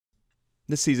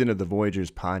This season of the Voyagers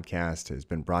podcast has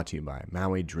been brought to you by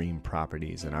Maui Dream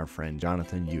Properties and our friend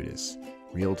Jonathan Udis,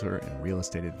 realtor and real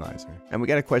estate advisor. And we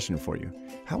got a question for you.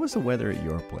 How was the weather at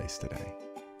your place today?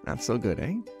 Not so good,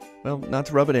 eh? Well, not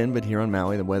to rub it in, but here on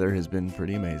Maui, the weather has been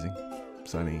pretty amazing.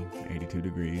 Sunny, 82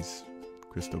 degrees,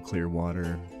 crystal clear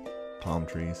water, palm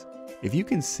trees. If you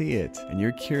can see it and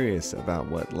you're curious about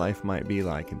what life might be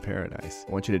like in paradise,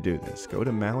 I want you to do this. Go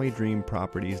to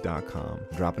MauiDreamProperties.com.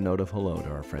 Drop a note of hello to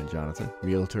our friend Jonathan,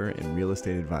 realtor and real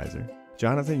estate advisor.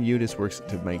 Jonathan Udis works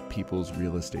to make people's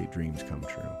real estate dreams come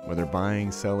true. Whether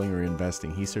buying, selling, or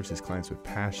investing, he serves his clients with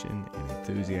passion and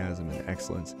enthusiasm and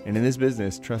excellence. And in this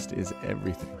business, trust is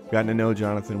everything. Gotten to know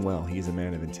Jonathan well. He is a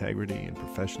man of integrity and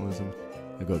professionalism.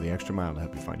 He'll go the extra mile to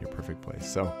help you find your perfect place.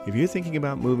 So if you're thinking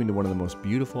about moving to one of the most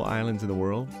beautiful islands in the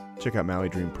world, check out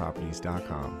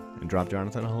MauiDreamProperties.com and drop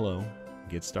Jonathan a hello and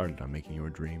get started on making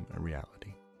your dream a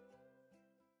reality.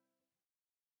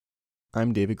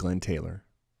 I'm David Glenn Taylor,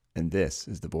 and this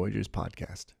is the Voyagers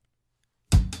Podcast.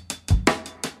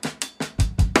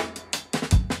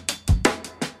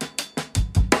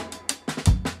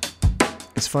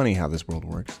 It's funny how this world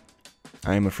works.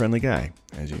 I am a friendly guy,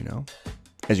 as you know.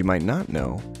 As you might not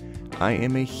know, I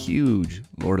am a huge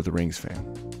Lord of the Rings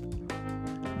fan.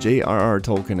 J.R.R.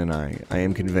 Tolkien and I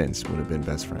am convinced, would have been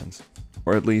best friends.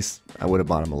 Or at least, I would have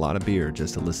bought him a lot of beer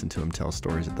just to listen to him tell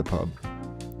stories at the pub.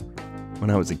 When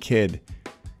I was a kid,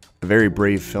 a very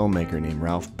brave filmmaker named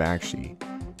Ralph Bakshi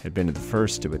had been the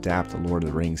first to adapt The Lord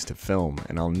of the Rings to film,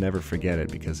 and I'll never forget it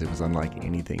because it was unlike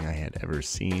anything I had ever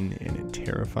seen, and it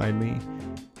terrified me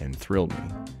and thrilled me.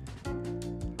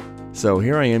 So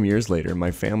here I am years later,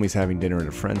 my family's having dinner at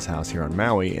a friend's house here on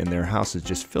Maui, and their house is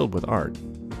just filled with art.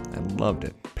 I loved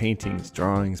it. Paintings,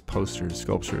 drawings, posters,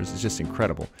 sculptures, it's just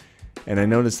incredible. And I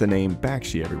noticed the name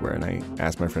Bakshi everywhere, and I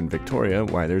asked my friend Victoria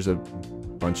why there's a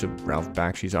bunch of Ralph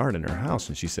Bakshi's art in her house,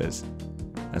 and she says,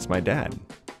 "That's my dad."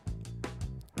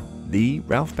 "The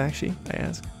Ralph Bakshi?" I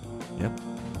asked. "Yep."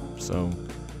 So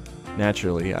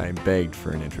naturally, I begged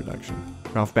for an introduction.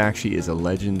 Ralph Bakshi is a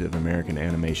legend of American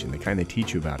animation, the kind they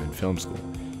teach you about in film school.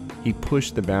 He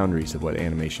pushed the boundaries of what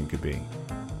animation could be.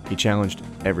 He challenged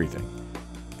everything.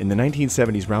 In the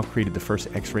 1970s, Ralph created the first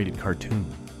X-rated cartoon.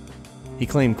 He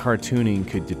claimed cartooning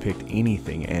could depict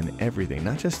anything and everything,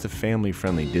 not just the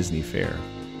family-friendly Disney fare.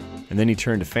 And then he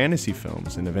turned to fantasy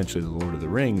films and eventually The Lord of the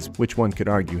Rings, which one could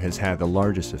argue has had the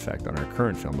largest effect on our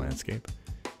current film landscape.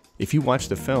 If you watch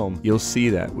the film, you'll see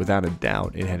that, without a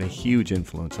doubt, it had a huge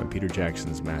influence on Peter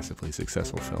Jackson's massively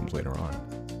successful films later on.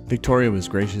 Victoria was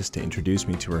gracious to introduce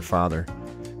me to her father.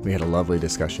 We had a lovely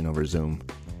discussion over Zoom.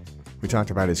 We talked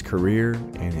about his career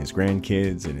and his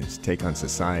grandkids and his take on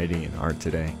society and art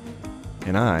today.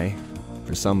 And I,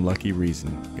 for some lucky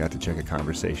reason, got to check a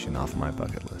conversation off my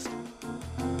bucket list.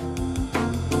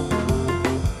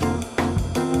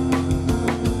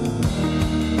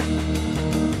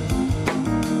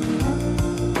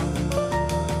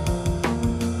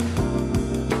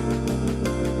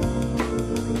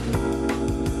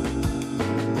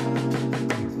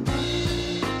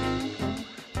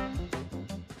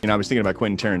 I was thinking about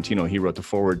Quentin Tarantino. He wrote the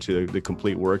foreword to the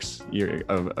complete works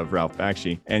of Ralph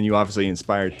Bakshi, and you obviously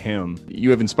inspired him. You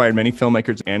have inspired many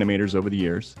filmmakers, animators over the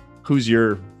years. Who's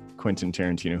your Quentin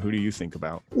Tarantino? Who do you think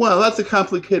about? Well, that's a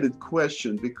complicated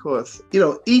question because,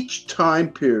 each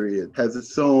time period has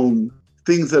its own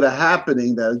things that are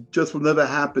happening that just will never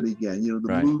happen again. The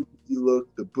Right. movies you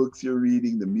look, the books you're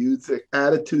reading, the music,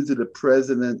 attitudes of the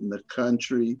president and the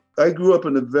country. I grew up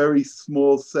in a very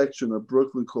small section of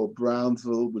Brooklyn called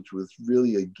Brownsville, which was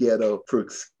really a ghetto for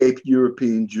escaped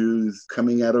European Jews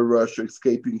coming out of Russia,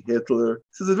 escaping Hitler.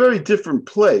 This is a very different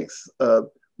place.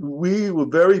 We were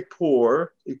very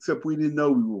poor, except we didn't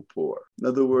know we were poor. In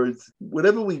other words,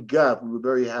 whatever we got, we were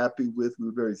very happy with, we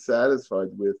were very satisfied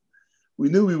with. We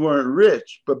knew we weren't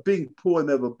rich, but being poor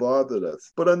never bothered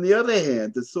us. But on the other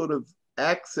hand, the sort of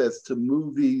access to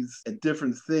movies and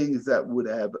different things that would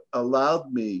have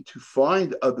allowed me to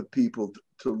find other people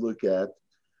to look at,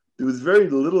 there was very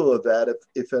little of that,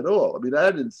 if at all. I mean,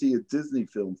 I didn't see a Disney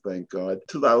film, thank God,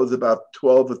 till I was about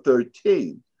 12 or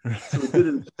 13. So it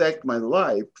didn't affect my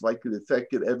life like it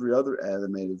affected every other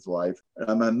animator's life. And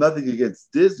I'm not nothing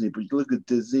against Disney, but you look at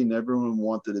Disney and everyone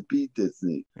wanted to be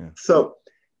Disney. Yeah. So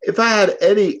if I had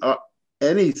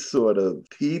any sort of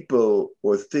people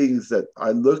or things that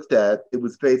I looked at, it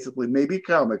was basically maybe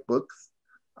comic books.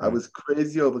 I was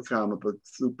crazy over comic books,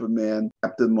 Superman,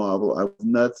 Captain Marvel. I was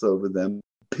nuts over them.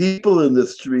 People in the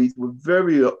street were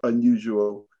very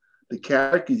unusual. The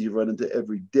characters you run into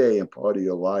every day and part of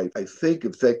your life, I think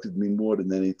affected me more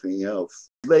than anything else.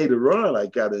 Later on, I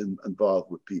got involved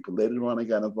with people. Later on, I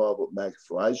got involved with Max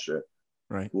Fleischer.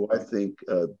 Right. who I think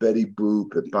Betty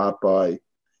Boop and Popeye.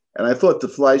 And I thought the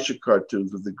Fleischer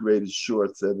cartoons was the greatest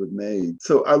shorts ever made.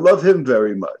 So I love him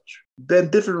very much. Then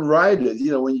different writers,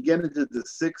 you know, when you get into the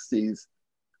 60s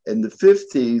and the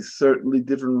 50s, certainly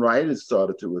different writers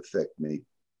started to affect me.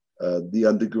 The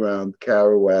Underground,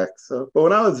 Kerouac. So, but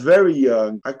when I was very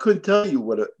young, I couldn't tell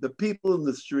you the people in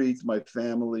the streets, my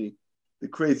family, the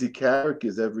crazy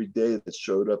characters every day that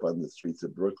showed up on the streets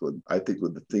of Brooklyn, I think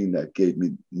was the thing that gave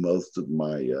me most of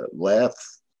my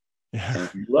laughs. Yeah.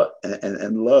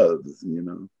 And loves, you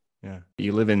know. Yeah.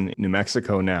 You live in New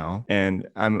Mexico now, and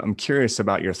I'm curious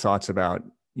about your thoughts about,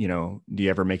 you know, do you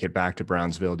ever make it back to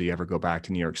Brownsville? Do you ever go back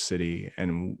to New York City,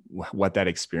 and what that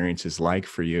experience is like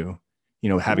for you? You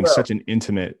know, having Well, such an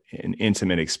intimate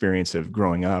experience of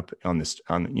growing up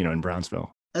you know, in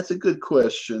Brownsville. that's a good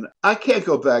question. I can't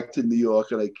go back to New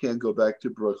York and I can't go back to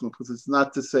Brooklyn because it's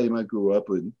not the same I grew up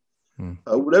in.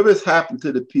 Whatever has happened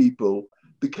to the people,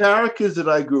 the characters that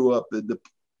I grew up in,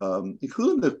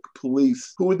 including the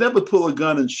police, who would never pull a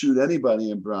gun and shoot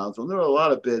anybody in Brownsville. There were a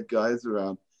lot of bad guys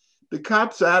around. The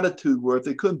cops' attitude was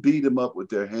they couldn't beat him up with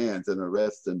their hands and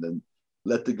arrest him and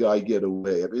let the guy get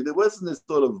away. I mean, there wasn't this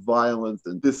sort of violence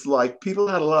and dislike. People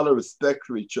had a lot of respect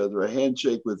for each other. A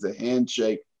handshake was a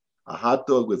handshake. A hot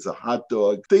dog was a hot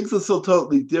dog. Things are so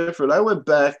totally different. I went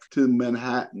back to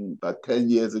Manhattan about 10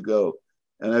 years ago,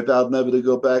 and I vowed never to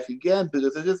go back again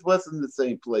because it just wasn't the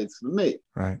same place for me.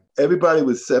 Right. Everybody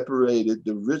was separated.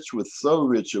 The rich was so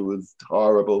rich, it was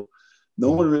horrible.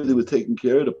 No one really was taking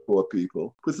care of the poor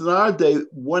people. Because in our day,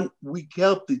 we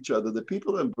helped each other. The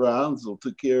people in Brownsville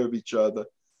took care of each other.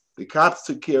 The cops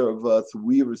took care of us.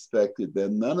 We respected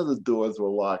them. None of the doors were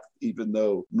locked, even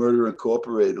though Murder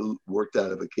Incorporated worked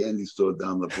out of a candy store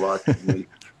down the block from me.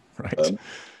 Right.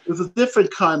 It was a different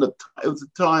kind of, it was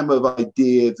a time of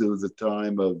ideas. It was a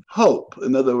time of hope.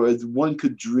 In other words, one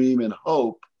could dream and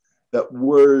hope that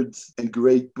words and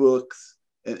great books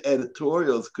and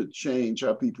editorials could change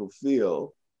how people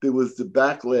feel. There was the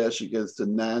backlash against the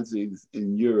Nazis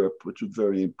in Europe, which was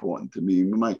very important to me.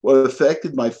 What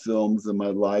affected my films and my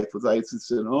life was I used to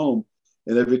sit home,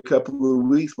 and every couple of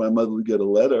weeks, my mother would get a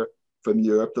letter from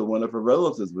Europe that one of her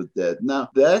relatives was dead. Now,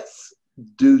 that's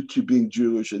due to being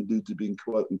Jewish and due to being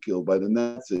caught and killed by the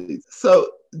Nazis.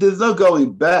 So there's no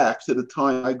going back to the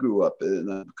time I grew up in.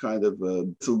 I'm kind of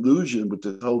disillusioned with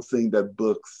the whole thing that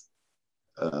books,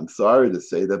 I'm sorry to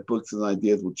say, that books and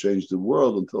ideas will change the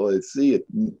world until I see it.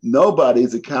 Nobody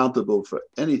is accountable for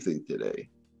anything today.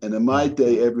 And in my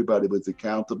day, everybody was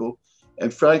accountable.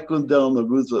 And Franklin Delano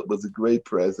Roosevelt was a great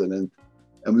president.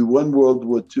 And we won World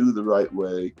War II the right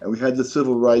way. And we had the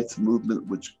civil rights movement,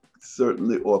 which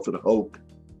certainly offered hope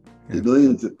to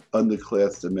millions of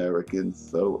underclass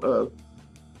Americans. So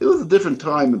it was a different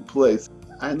time and place.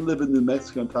 I live in New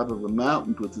Mexico on top of a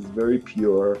mountain, which is very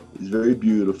pure, it's very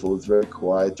beautiful, it's very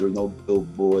quiet, there are no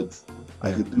billboards.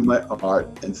 I could do my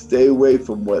art and stay away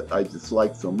from what I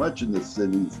disliked so much in the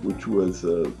cities, which was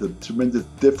the tremendous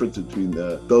difference between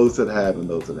those that have and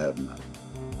those that have not.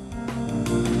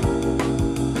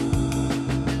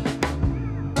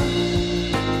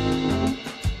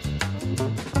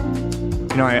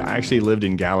 You know, I actually lived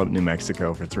in Gallup, New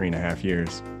Mexico for 3.5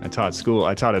 years. I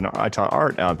taught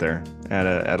art out there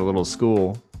at a little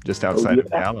school just outside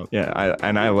of Gallup. Yeah,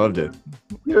 I loved it.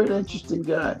 You're an interesting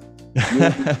guy.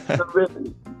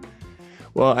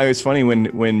 Well, it was funny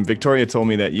when Victoria told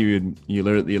me that you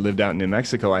lived out in New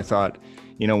Mexico. I thought,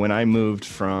 you know, when I moved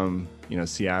from, you know,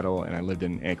 Seattle, and I lived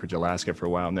in Anchorage, Alaska for a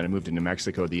while, and then I moved to New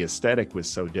Mexico, the aesthetic was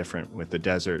so different with the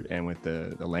desert and with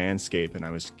the landscape,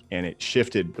 and it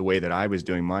shifted the way that I was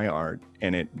doing my art,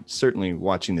 and it certainly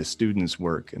watching the students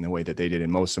work and the way that they did,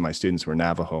 and most of my students were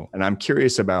Navajo. And I'm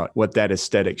curious about what that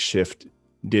aesthetic shift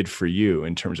did for you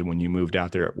in terms of when you moved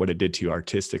out there, what it did to you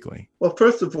artistically. Well,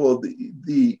 first of all,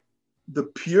 the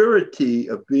purity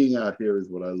of being out here is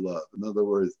what I love. In other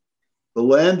words, the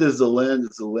land is the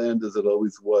land as it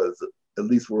always was, at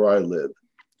least where I live.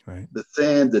 Right. The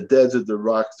sand, the desert, the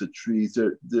rocks, the trees,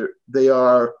 they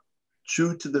are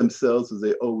true to themselves as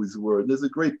they always were. There's a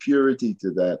great purity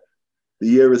to that.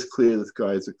 The air is clear, the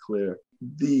skies are clear.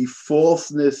 The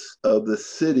falseness of the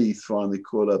cities finally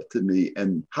caught up to me,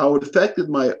 and how it affected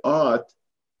my art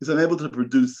is I'm able to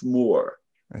produce more.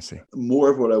 I see.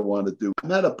 More of what I want to do.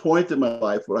 I'm at a point in my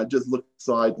life where I just look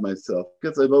inside myself,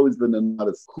 because I've always been an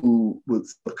artist who would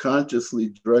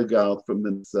subconsciously drag out from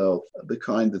himself the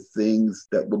kind of things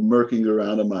that were murking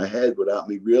around in my head without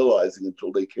me realizing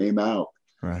until they came out.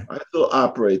 Right. I still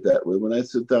operate that way. When I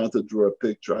sit down to draw a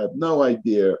picture, I have no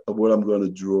idea of what I'm going to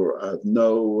draw.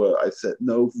 I set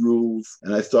no rules,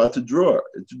 and I start to draw.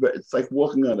 It's like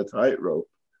walking on a tightrope.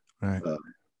 Right.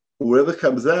 whatever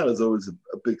comes out is always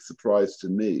a big surprise to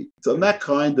me. So I'm that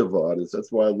kind of artist.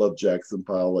 That's why I love Jackson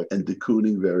Pollock and de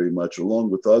Kooning very much,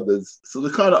 along with others. So the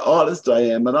kind of artist I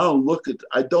am, and I don't look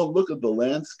at the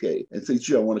landscape and say,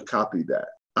 gee, I want to copy that.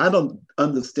 I don't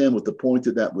understand what the point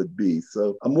of that would be.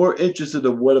 So I'm more interested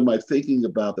in what am I thinking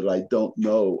about that I don't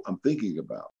know I'm thinking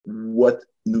about. What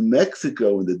New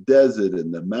Mexico and the desert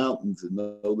and the mountains and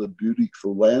all the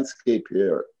beautiful landscape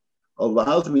here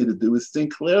allows me to do is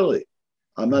think clearly.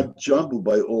 I'm not jumbled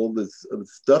by all this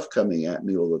stuff coming at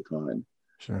me all the time.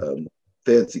 Sure.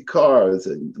 Fancy cars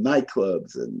and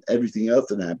nightclubs and everything else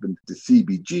that happened, the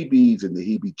CBGBs and the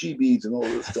heebie-jeebies and all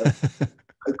this stuff.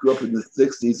 I grew up in the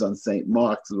 60s on St.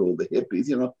 Mark's with all the hippies.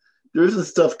 You know, there isn't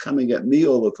stuff coming at me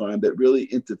all the time that really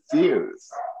interferes.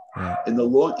 Right. And the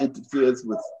law interferes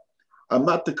with, I'm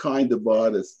not the kind of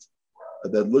artist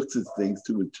that looks at things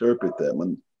to interpret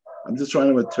them. I'm just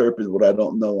trying to interpret what I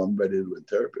don't know I'm ready to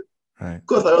interpret. Right. Of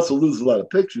course, I also lose a lot of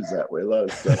pictures that way. A lot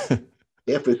of stuff.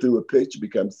 Halfway through a picture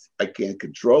becomes, I can't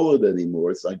control it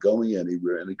anymore. It's not going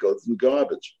anywhere and it goes in the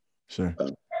garbage. Sure.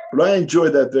 But I enjoy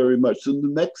that very much. So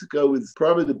New Mexico is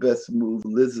probably the best move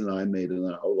Liz and I made in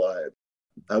our whole lives.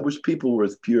 I wish people were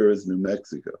as pure as New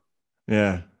Mexico.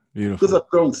 Yeah, beautiful. Because I've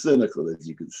grown cynical, as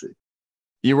you can see.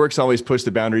 Your work's always pushed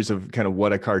the boundaries of kind of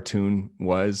what a cartoon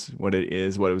was, what it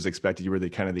is, what it was expected. You were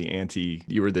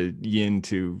you were the yin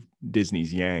to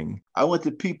Disney's yang. I went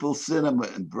to People's Cinema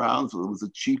in Brownsville. It was a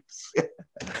cheap.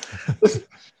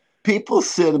 People's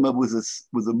Cinema was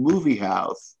a movie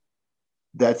house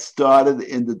that started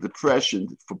in the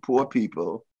Depression for poor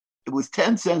people. It was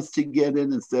 10 cents to get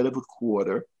in instead of a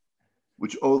quarter,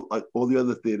 which all the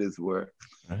other theaters were.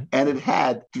 Right. And it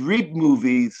had 3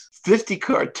 movies, 50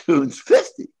 cartoons,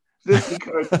 50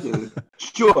 cartoons,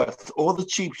 shorts, all the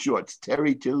cheap shorts,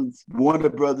 Terry Toons, Warner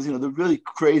Brothers, you know, the really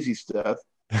crazy stuff,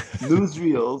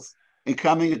 newsreels, and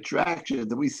coming attractions.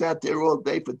 And we sat there all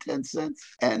day for 10 cents.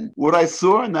 And what I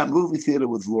saw in that movie theater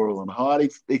was Laurel and Hardy.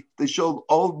 They showed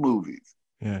old movies.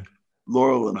 Yeah.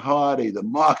 Laurel and Hardy, the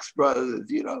Marx Brothers,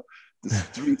 you know, the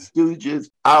Three Stooges.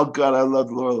 Oh, God, I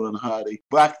love Laurel and Hardy.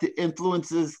 Back to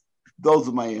influences. Those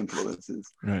are my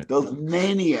influences. Right. Those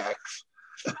maniacs.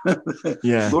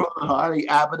 Yeah. Laurel and Hardy,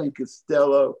 Abbott and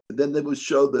Costello. And then they would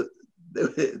show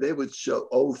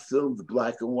old films,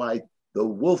 black and white, The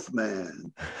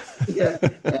Wolfman, yeah,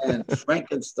 and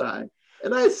Frankenstein.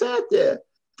 And I sat there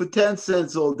for 10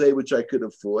 cents all day, which I could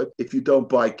afford if you don't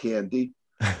buy candy.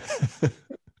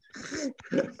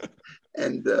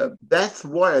 And that's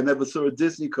why I never saw a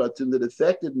Disney cartoon that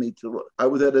affected me till I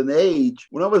was at an age.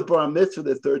 When I was bar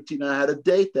mitzvah at 13, I had a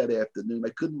date that afternoon. I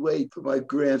couldn't wait for my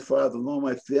grandfather and all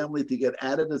my family to get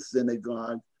out of the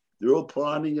synagogue. They're all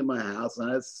partying in my house, and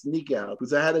I had to sneak out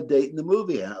because I had a date in the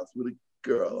movie house with a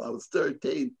girl. I was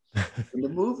 13 in the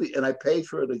movie, and I paid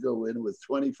for her to go in. It was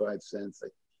 25 cents.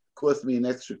 It cost me an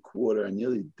extra quarter. I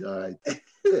nearly died.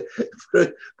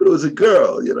 but it was a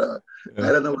girl, you know. Yeah.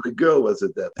 I don't know what a girl was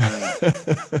at that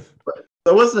time.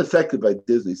 But I wasn't affected by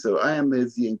Disney, so I am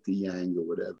his yin to yang or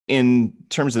whatever. In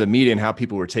terms of the media and how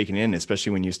people were taken in,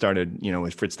 especially when you started, you know,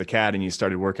 with Fritz the Cat and you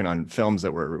started working on films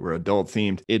that were adult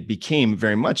themed, it became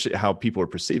very much how people were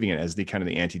perceiving it as the kind of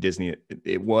the anti-Disney.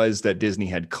 It was that Disney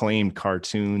had claimed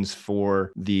cartoons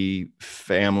for the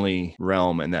family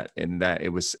realm, and that it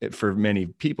was, for many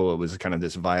people, it was kind of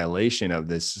this violation of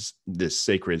this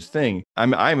sacred thing.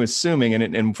 I'm assuming,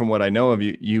 and from what I know of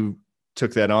you, you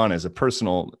took that on as a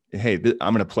personal, hey,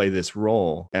 I'm going to play this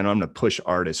role and I'm going to push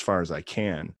art as far as I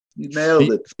can. You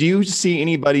nailed it. Do you see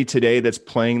anybody today that's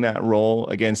playing that role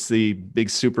against the big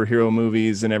superhero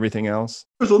movies and everything else?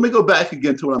 First, let me go back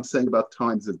again to what I'm saying about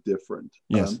times are different.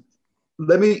 Yes.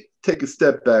 Let me take a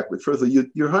step backward. First of all,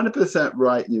 you're 100%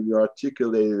 right, and you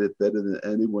articulated it better than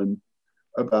anyone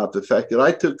about the fact that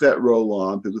I took that role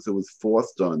on because it was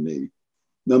forced on me.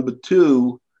 Number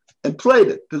 2, and played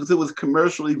it because it was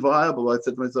commercially viable. I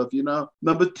said to myself, you know,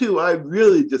 number 2, I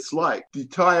really dislike the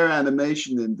entire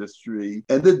animation industry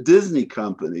and the Disney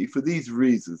company for these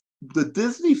reasons. The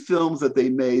Disney films that they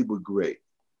made were great.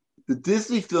 The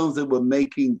Disney films that were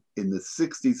making in the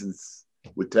 60s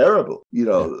were terrible. You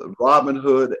know, Robin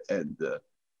Hood, and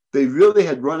they really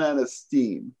had run out of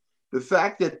steam. The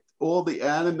fact that all the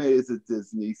animators at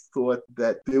Disney thought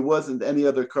that there wasn't any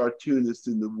other cartoonist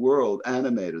in the world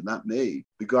animated, not me.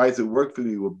 The guys that worked for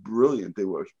me were brilliant. They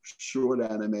were short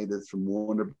animators from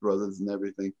Warner Brothers and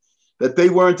everything. That they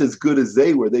weren't as good as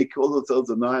they were. They called themselves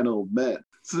the 9 old men.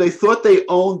 So they thought they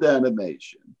owned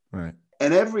animation. Right.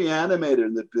 And every animator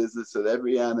in the business and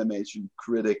every animation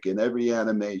critic and every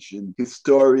animation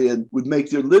historian would make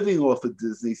their living off of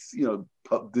Disney. You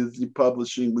know, Disney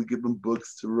Publishing would give them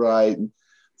books to write. And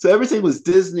So everything was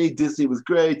Disney. Disney was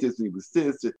great. Disney was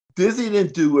this. Disney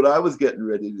didn't do what I was getting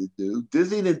ready to do.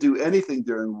 Disney didn't do anything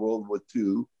during World War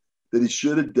II that he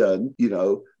should have done.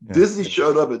 Disney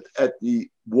showed up at the,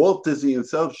 Walt Disney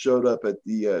himself showed up at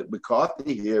the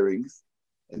McCarthy hearings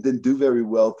and didn't do very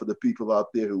well for the people out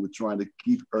there who were trying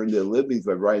to earn their livings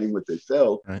by writing what they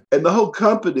felt. Right. And the whole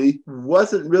company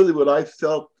wasn't really what I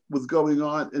felt was going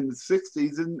on in the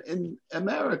 60s in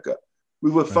America. We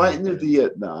were fighting in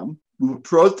Vietnam. We were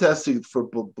protesting for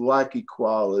Black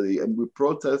equality, and we were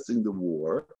protesting the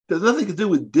war. There's nothing to do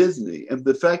with Disney. And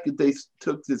the fact that they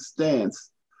took this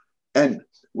stance, and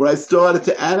when I started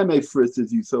to animate first,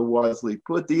 as you so wisely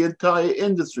put, the entire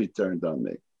industry turned on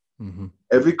me. Mm-hmm.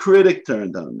 Every critic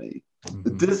turned on me. Mm-hmm.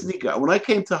 The Disney guy. When I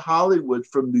came to Hollywood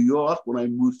from New York, when I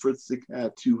moved first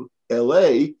to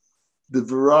LA, the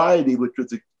Variety, which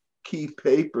was a key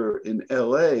paper in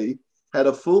LA, had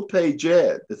a full-page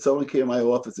ad that someone came to my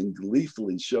office and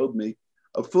gleefully showed me,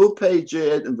 a full-page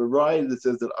ad in Variety that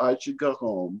says that I should go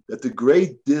home, that the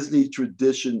great Disney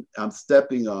tradition I'm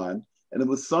stepping on, and it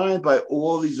was signed by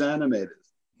all these animators.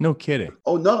 No kidding.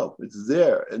 Oh, no, it's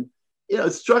there. And,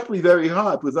 it struck me very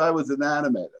hard because I was an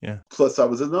animator. Yeah. Plus, I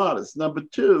was an artist. Number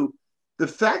two, the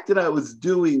fact that I was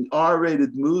doing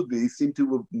R-rated movies seemed to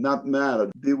have not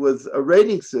mattered. There was a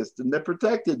rating system that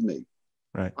protected me.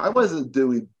 Right. I wasn't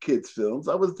doing kids' films.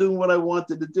 I was doing what I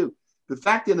wanted to do. The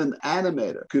fact that an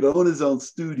animator could own his own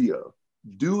studio,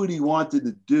 do what he wanted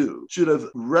to do, should have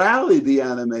rallied the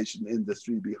animation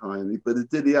industry behind me, but it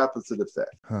did the opposite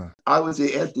effect. Huh. I was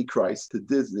the antichrist to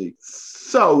Disney.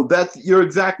 So you're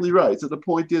exactly right. So the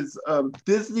point is,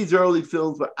 Disney's early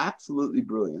films were absolutely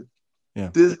brilliant. Yeah.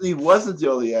 Disney wasn't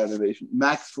the only animation.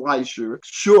 Max Fleischer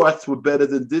shorts were better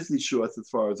than Disney shorts as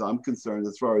far as I'm concerned,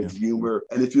 as far as humor.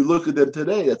 And if you look at them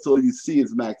today, that's all you see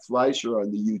is Max Fleischer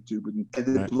on the YouTube, and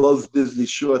it blows Disney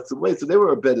shorts away. So they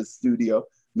were a better studio.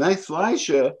 Max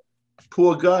Fleischer,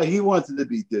 poor guy, he wanted to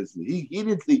be Disney. He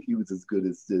didn't think he was as good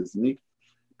as Disney,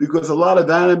 because a lot of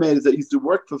animators that used to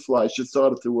work for Fleischer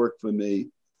started to work for me.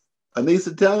 And they used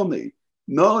to tell me,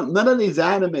 no, none of these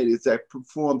animators that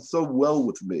performed so well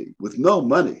with me, with no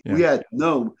money. Yeah.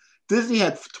 Disney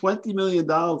had $20 million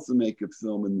to make a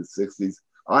film in the 60s.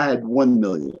 I had $1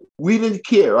 million. We didn't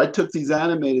care. I took these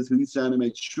animators who used to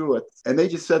animate shorts, and they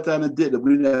just sat down and did it.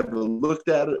 We never looked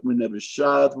at it. We never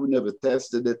shot it. We never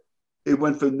tested it. It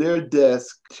went from their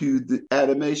desk to the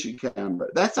animation camera.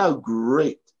 That's how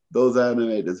great those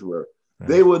animators were.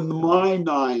 They were my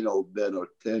 9 old men, or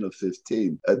 10 or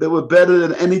 15. They were better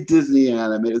than any Disney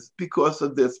animators because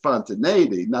of their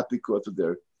spontaneity, not because of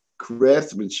their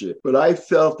craftsmanship. But I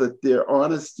felt that their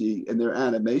honesty and their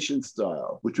animation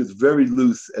style, which was very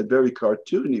loose and very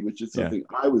cartoony, which is something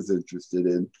I was interested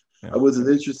in. I wasn't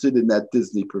interested in that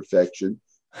Disney perfection.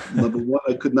 Number one,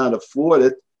 I could not afford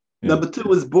it. Number two, it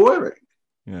was boring.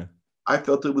 Yeah. I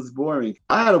felt it was boring.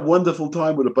 I had a wonderful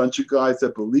time with a bunch of guys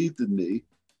that believed in me.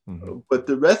 Mm-hmm. But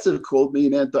the rest of them called me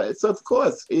an anti. So of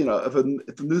course, if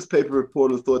a newspaper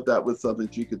reporter thought that was something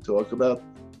she could talk about,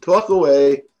 talk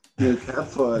away,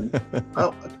 have fun.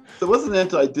 There wasn't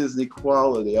anti-Disney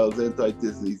quality. I was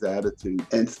anti-Disney's attitude,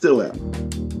 and still am.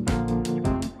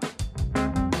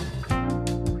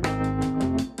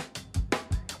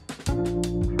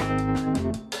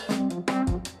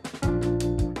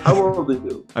 How old are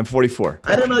you? I'm 44.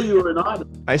 I didn't know you were an artist.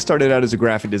 I started out as a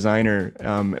graphic designer,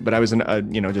 but I was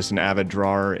just an avid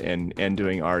drawer and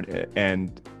doing art,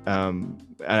 and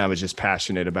I was just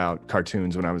passionate about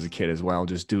cartoons when I was a kid as well,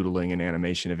 just doodling and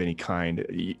animation of any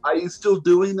kind. Are you still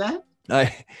doing that?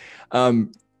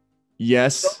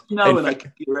 Yes. No, and I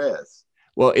kick your ass.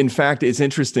 Well, in fact, it's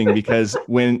interesting because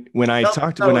when I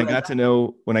got to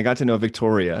know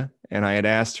Victoria, and I had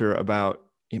asked her about,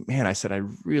 man, I said, I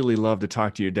really love to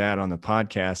talk to your dad on the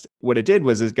podcast. What it did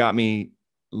was it got me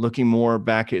looking more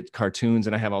back at cartoons,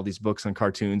 and I have all these books on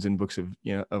cartoons and books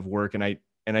of work. And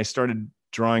I started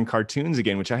drawing cartoons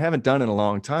again, which I haven't done in a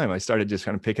long time. I started just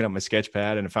kind of picking up my sketch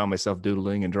pad, and I found myself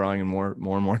doodling and drawing more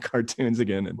and more cartoons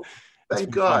again. And thank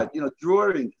God,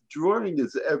 drawing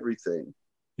is everything.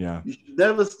 Yeah. You should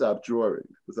never stop drawing,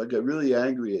 because I get really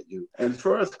angry at you. And as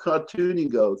far as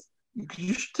cartooning goes,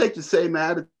 you should take the same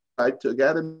attitude I took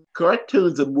at him.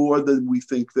 Cartoons are more than we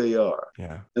think they are.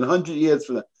 Yeah. In 100 years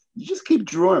from now, you just keep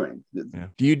drawing. Yeah.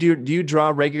 Do you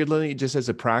draw regularly, just as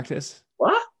a practice?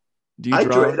 What? I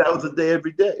draw 8 hours a day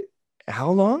every day. How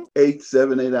long?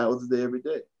 7, 8 hours a day every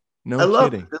day. No I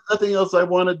love kidding. It. There's nothing else I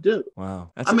want to do.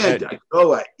 Wow. I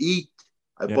go, I eat,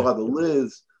 I bother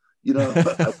Liz,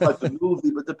 I watch a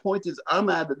movie. But the point is, I'm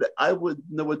out of it. I wouldn't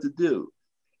know what to do.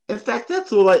 In fact,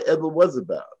 that's all I ever was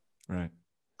about. Right.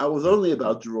 I was only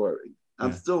about drawing. I'm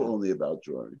Yeah. still only about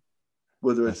drawing,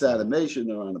 whether it's Fascinating.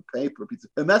 animation or on a paper piece.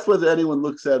 And that's whether anyone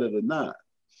looks at it or not.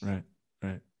 Right.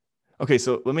 Right. Okay,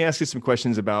 so let me ask you some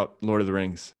questions about Lord of the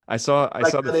Rings. I saw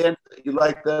the You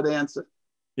like that answer?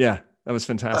 yeah, that was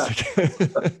Ah, fantastic.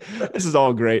 This is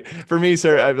all great for me,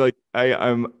 sir. I'm like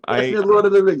ask me a Lord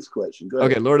of the Rings question. Go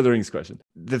okay. ahead. Lord of the Rings question.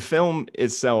 The film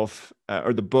itself,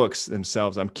 or the books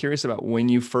themselves. I'm curious about when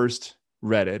you first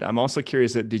read it. I'm also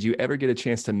curious that did you ever get a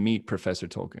chance to meet Professor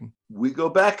Tolkien? We go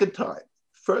back in time.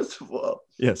 First of all,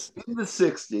 Yes. in the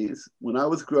 60s, when I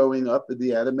was growing up in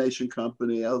the animation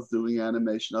company, I was doing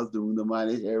animation, I was doing the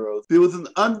Mighty Heroes. There was an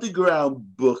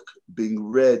underground book being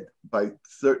read by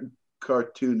certain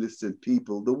cartoonists and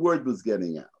people. The word was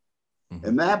getting out. Mm-hmm.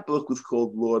 And that book was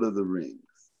called Lord of the Rings.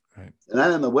 Right. And I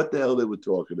don't know what the hell they were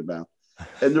talking about.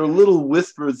 And there were little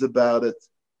whispers about it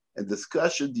and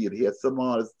discussions. You'd hear some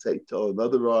artists tell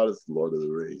another artist, Lord of the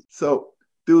Rings. So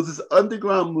there was this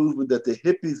underground movement that the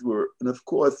hippies were, and of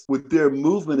course, with their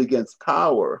movement against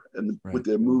power and Right. with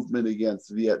their movement against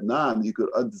Vietnam, you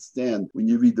could understand when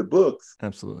you read the books.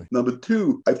 Absolutely. Number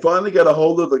two, I finally got a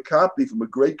hold of a copy from a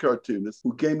great cartoonist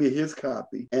who gave me his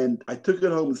copy, and I took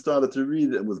it home and started to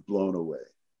read it and was blown away.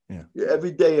 Yeah.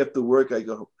 Every day after work, I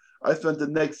go, I spent the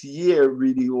next year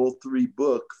reading all three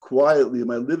books quietly in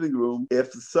my living room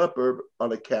after supper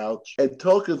on a couch. And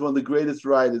Tolkien is one of the greatest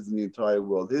writers in the entire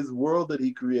world. His world that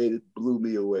he created blew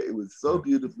me away. It was so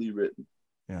beautifully written.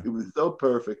 Yeah. It was so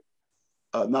perfect.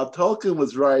 Now, Tolkien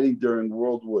was writing during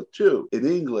World War II in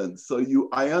England. So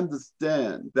I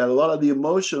understand that a lot of the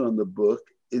emotion on the book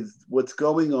is what's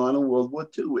going on in World War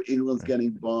II, where England's getting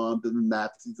bombed and the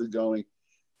Nazis are going.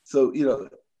 So,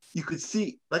 you could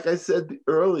see, like I said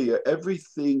earlier,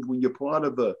 everything, when you're part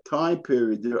of a time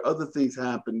period, there are other things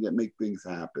happening that make things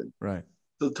happen. Right.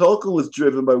 So Tolkien was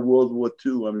driven by World War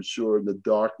II, I'm sure, and the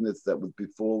darkness that was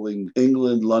befalling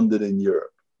England, London, and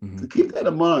Europe. Mm-hmm. So keep that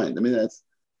in mind. I mean, that's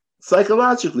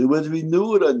psychologically, whether we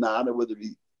knew it or not, or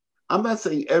I'm not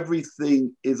saying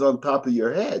everything is on top of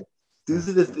your head. These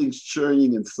are the things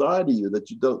churning inside of you that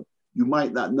you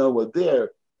might not know are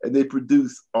there, and they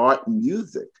produce art and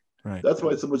music. Right. That's why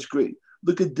it's so much great.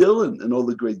 Look at Dylan and all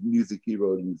the great music he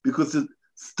wrote, because the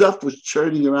stuff was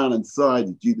churning around inside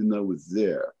that you didn't know was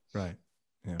there. Right.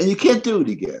 Yeah. And you can't do it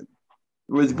again.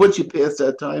 Whereas once you pass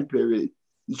that time period,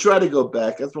 you try to go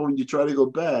back. That's why when you try to go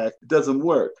back, it doesn't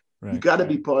work. Right. You got to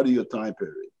be part of your time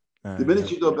period. The minute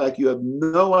you go back, you have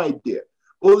no idea.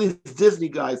 All these Disney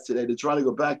guys today that try to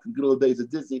go back to the good old days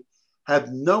of Disney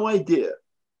have no idea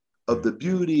of the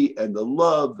beauty and the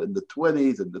love and the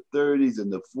 20s and the 30s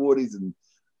and the 40s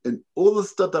and all the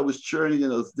stuff that was churning in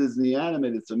those Disney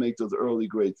animators to make those early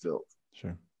great films.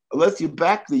 Sure. Unless you're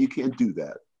back there, you can't do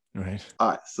that. Right. All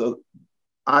right. So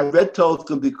I read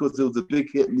Tolkien because it was a big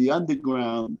hit in the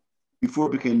underground before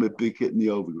it became a big hit in the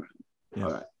overground. Yeah.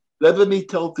 All right. Never meet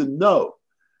Tolkien. No,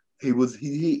 he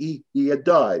had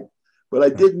died, but I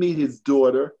did meet his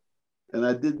daughter. And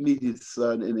I did meet his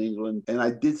son in England. And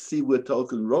I did see where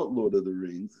Tolkien wrote Lord of the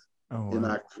Rings in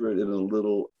Oxford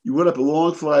you went up a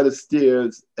long flight of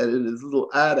stairs, and in his little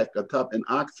attic on top in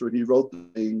Oxford, he wrote the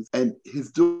rings. And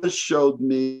his daughter showed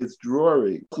me his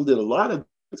drawing. He did a lot of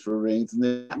things for rings, and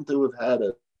they happened to have had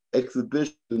an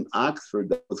exhibition in Oxford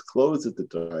that was closed at the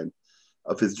time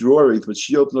of his drawings, but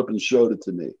she opened up and showed it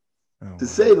to me. To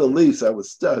say the least, I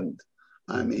was stunned.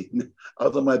 I mean, I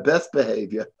was on my best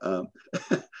behavior. I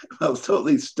was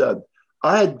totally stunned.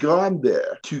 I had gone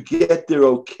there to get their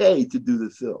okay to do the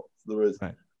film. In other words,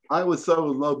 I was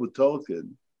so in love with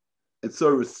Tolkien and so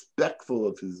respectful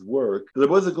of his work that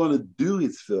I wasn't going to do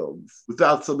his films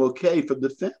without some okay from the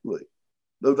family.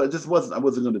 I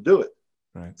wasn't going to do it.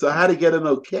 Right. So I had to get an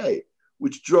okay,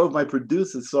 which drove my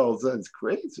producer, Saul Zenz,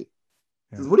 crazy.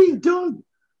 He says, "What are you doing?"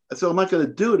 I said, "I'm not going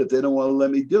to do it if they don't want to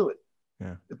let me do it.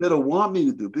 Yeah. If they don't want me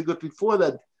to do it." Because before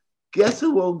that, guess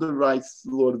who owned the rights to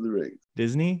Lord of the Rings?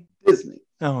 Disney? Disney.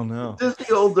 Oh, no. Disney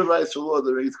owned the rights to Lord of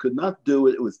the Rings, could not do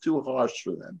it. It was too harsh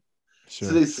for them. Sure.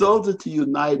 So they sold it to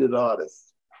United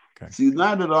Artists. Okay. So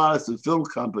United Artists, a film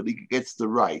company, gets the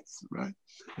rights, right?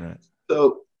 Right.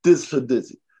 So this for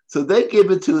Disney. So they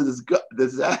give it to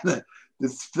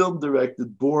this film director,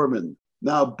 Borman.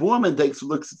 Now, Borman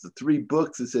looks at the three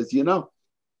books and says,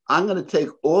 I'm going to take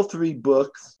all three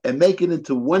books and make it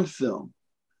into one film.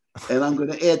 And I'm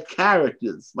going to add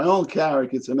characters, my own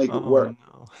characters, to make it work.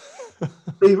 No.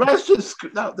 He writes the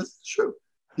script. No, this is true.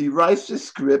 He writes the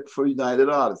script for United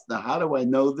Artists. Now, how do I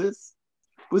know this?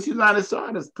 Because United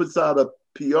Artists puts out a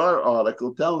PR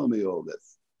article telling me all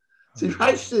this. So he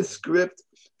writes this script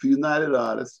for United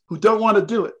Artists who don't want to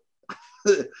do it.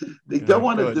 They don't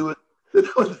want to do it. They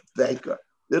don't want to thank her.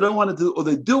 They don't want to do, or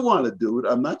they do want to do it.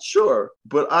 I'm not sure,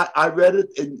 but I read it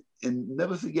and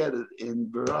never forget it in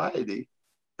Variety,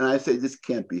 and I say this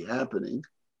can't be happening.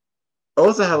 I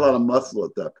also had a lot of muscle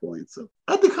at that point, so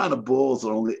I had the kind of balls that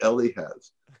only Ellie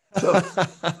has. So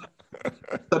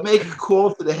I make a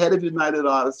call to the head of United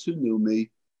Artists who knew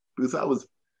me, because I was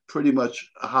pretty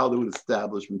much a Hollywood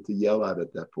establishment to yell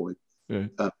at that point.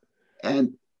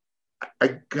 And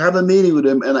I have a meeting with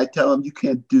him, and I tell him, you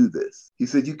can't do this. He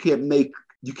said, you can't make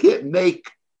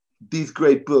these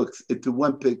great books into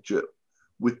one picture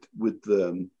with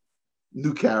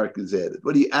new characters added.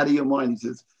 What are you out of your mind? He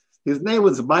says, his name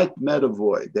was Mike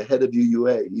Medavoy, the head of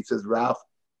UUA. He says, Ralph,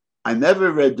 I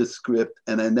never read the script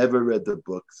and I never read the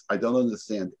books. I don't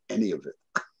understand any of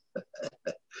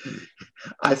it.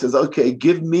 I says, okay,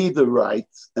 give me the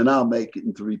rights and I'll make it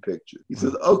in 3 pictures. He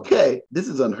says, okay, this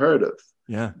is unheard of.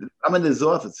 Yeah. I'm in his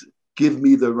office. Give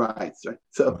me the rights. Right?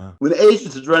 So when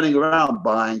agents is running around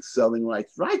buying, selling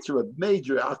rights are a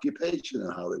major occupation in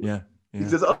Hollywood. Yeah. He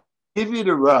says, I'll give you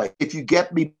the right if you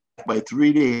get me by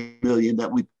 $3 million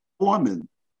that we perform in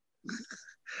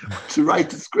to write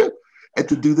the script and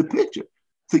to do the picture.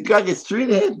 So the guy gets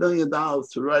 $3.5 million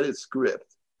to write a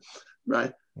script,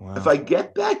 right? Wow. If I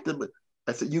get back to it,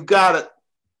 I said, you got it.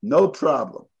 No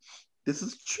problem. This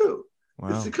is true. Wow.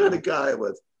 This is the kind of guy I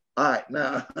was. All right,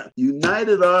 now,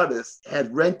 United Artists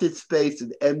had rented space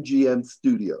in MGM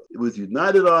Studio. It was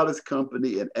United Artists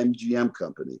Company and MGM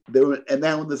Company. They were, and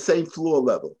now on the same floor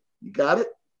level. You got it?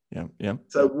 Yeah, yeah.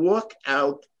 So I walk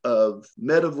out of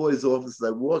Medavoy's office.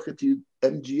 I walk into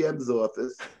MGM's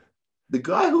office. The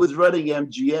guy who was running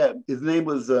MGM, his name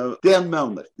was Dan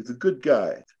Melnick. He's a good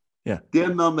guy. Yeah.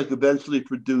 Dan Melnick eventually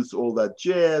produced All That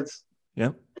Jazz.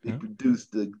 Yeah. He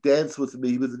produced the Dance With Me.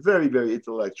 He was a very, very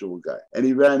intellectual guy. And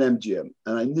he ran MGM.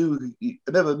 And I knew, I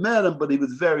never met him, but he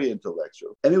was very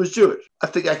intellectual. And he was Jewish. I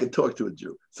think I could talk to a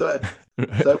Jew. So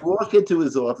I walk into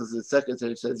his office, and the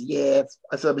secretary says, yeah.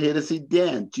 I said, I'm here to see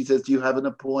Dan. She says, do you have an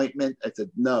appointment? I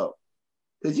said, no.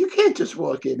 She says, you can't just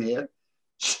walk in here.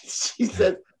 She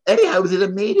said, anyhow, I was in a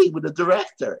meeting with a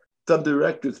director. Some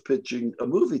director's pitching a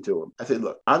movie to him. I said,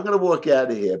 look, I'm going to walk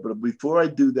out of here. But before I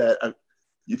do that,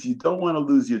 if you don't want to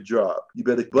lose your job, you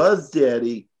better buzz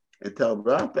Daddy and tell him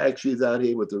Ralph Bakshi is out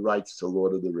here with the rights to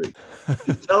Lord of the Rings.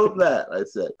 Just tell him that, I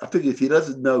said. I figure if he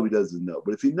doesn't know, he doesn't know.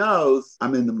 But if he knows,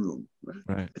 I'm in the room.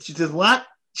 Right? And she says, what?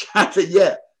 I said,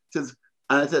 yeah. She says,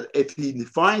 and I said, if he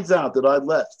finds out that I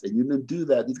left and you didn't do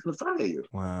that, he's going to fire you.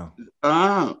 Wow.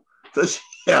 Oh.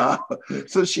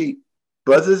 So she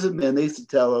buzzes him in. They used to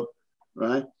tell him,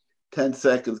 right? 10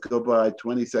 seconds go by,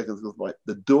 20 seconds goes by.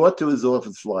 The door to his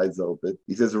office flies open.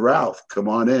 He says, Ralph, come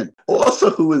on in. Also,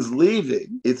 who is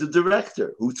leaving is a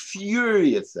director who's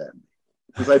furious at me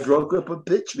because I broke up a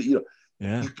pitch. You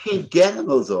can't get in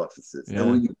those offices. Yeah.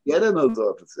 And when you get in those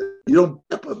offices, you don't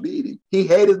get up a meeting. He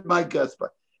hated my guts, but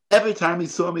every time he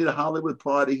saw me at a Hollywood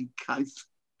party,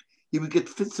 he would get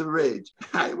fits of rage.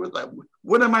 I was like,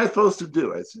 what am I supposed to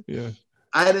do? I said, yeah.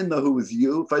 I didn't know who was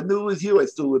you. If I knew it was you, I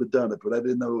still would have done it, but I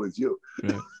didn't know it was you.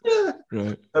 Right.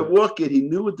 Right. I walk in, he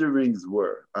knew what the rings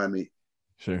were. I mean,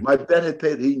 sure. My bet had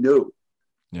paid, he knew.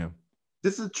 Yeah.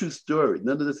 This is a true story.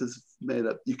 None of this is made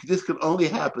up. This could only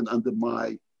happen under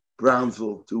my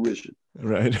Brownsville tuition.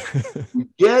 Right. We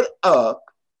get up,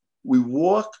 we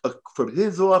walk from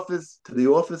his office to the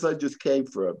office I just came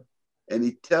from. And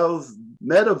he tells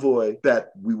Medavoy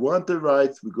that we want the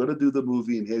rights, we're going to do the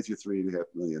movie, and here's your $3.5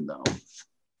 million.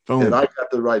 Boom. And I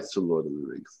got the rights to Lord of the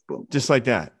Rings. Boom. Just like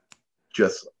that.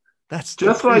 That's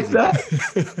just like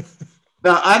that.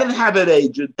 Now, I didn't have an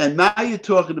agent, and now you're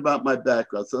talking about my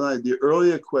background. So now the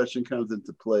earlier question comes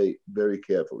into play very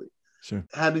carefully. Sure.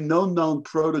 Having no known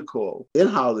protocol in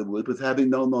Hollywood, but having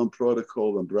no known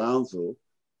protocol in Brownsville,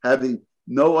 having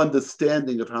no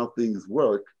understanding of how things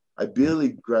work, I barely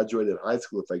graduated high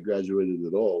school, if I graduated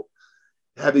at all.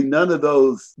 Having none of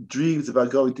those dreams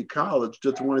about going to college,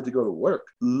 just wanted to go to work,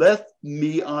 left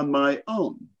me on my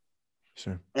own.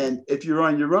 Sure. And if you're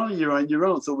on your own, you're on your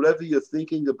own. So whatever you're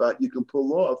thinking about, you can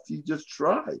pull off. You just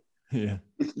try. Yeah.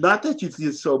 It's not that you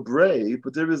feel so brave,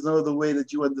 but there is no other way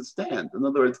that you understand. In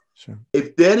other words, sure.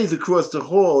 If Danny's across the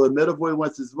hall and Medavoy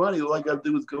wants his money, all I got to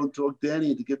do is go and talk Danny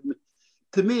and to give him.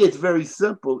 To me, it's very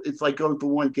simple. It's like going from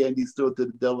one candy store to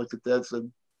the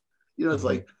delicatessen. You know, it's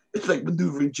like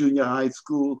maneuvering junior high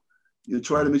school. You know,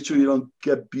 trying to make sure you don't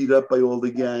get beat up by all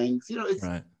the gangs. You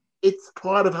know, it's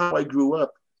part of how I grew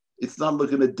up. It's not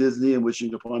looking at Disney and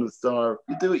wishing upon a star.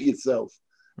 You do it yourself.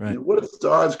 Right. You know, what have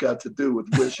stars got to do with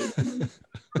wishing?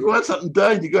 You want something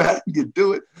done, you go ahead and you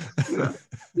do it. You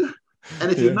know?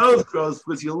 And if your nose grows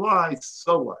because you lie,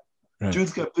 so what? Right.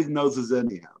 Jews got big noses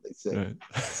anyhow, they say. Right.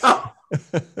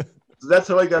 So that's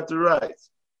how I got the rights.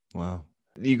 Wow.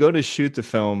 You go to shoot the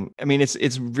film. I mean,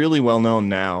 it's really well known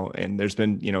now, and there's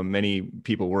been, many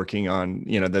people working on,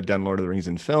 they've done Lord of the Rings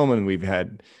in film, and we've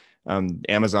had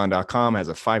Amazon.com has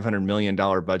a $500 million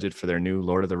budget for their new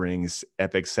Lord of the Rings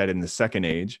epic set in the Second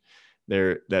Age.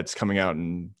 That's coming out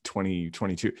in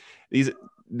 2022.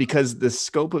 Because the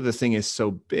scope of the thing is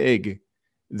so big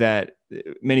that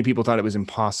many people thought it was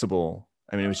impossible.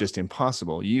 I mean, it was just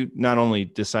impossible. You not only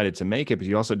decided to make it, but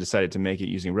you also decided to make it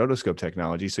using rotoscope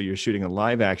technology. So you're shooting a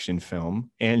live action film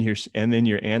and then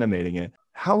you're animating it.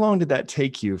 How long did that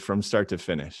take you from start to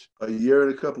finish? A year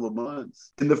and a couple of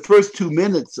months. In the first 2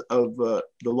 minutes of the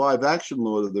live action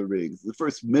Lord of the Rings, the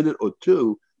first minute or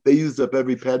two, they used up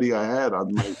every penny I had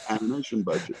on my animation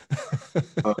budget.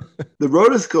 The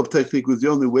rotoscope technique was the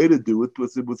only way to do it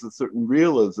because it was a certain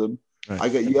realism. Right. I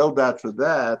got yelled at for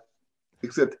that.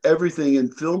 Except everything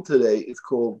in film today is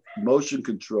called motion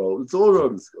control. It's all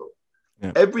rotoscope.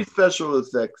 Yeah. Every special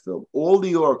effects film, all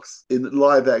the orcs in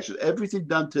live action, everything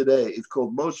done today is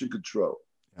called motion control.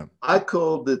 Yeah. I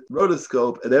called it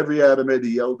rotoscope, and every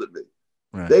animator yelled at me.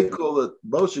 Right. They call it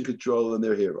motion control, and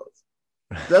they're heroes.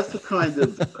 That's the kind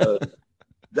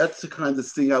of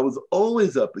thing I was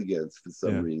always up against for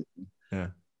some reason. Yeah.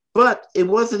 But it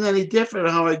wasn't any different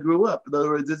how I grew up. In other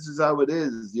words, this is how it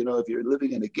is. If you're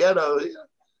living in a ghetto,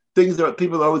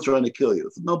 people are always trying to kill you.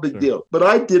 It's no big deal. But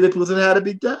I did it because it had to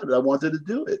be done. I wanted to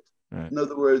do it. Right. In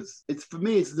other words, for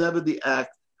me, it's never the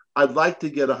act. I'd like to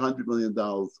get $100 million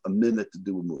a minute to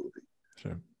do a movie.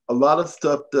 Sure. A lot of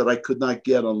stuff that I could not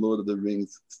get on Lord of the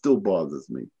Rings still bothers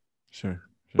me. Sure.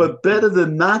 But better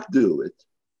than not do it,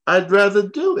 I'd rather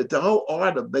do it. The whole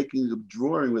art of making a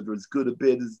drawing, whether it's good or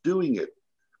bad, is doing it.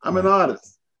 I'm an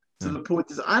artist. So the point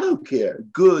is, I don't care.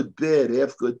 Good, bad,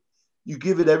 half good. You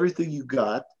give it everything you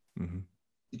got. Mm-hmm.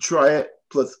 You try it.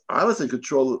 Plus, I was in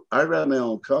control. I ran my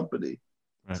own company.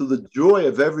 Right. So the joy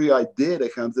of every idea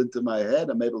that comes into my head,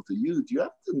 I'm able to use. You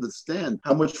have to understand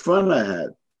how much fun I had.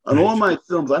 On all my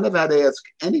films, I never had to ask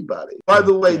anybody. By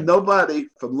the way, nobody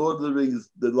from Lord of the Rings,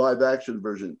 the live action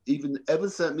version, even ever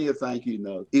sent me a thank you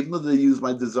note, even though they used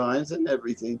my designs and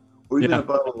everything. Or even a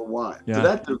bottle of wine. Yeah. So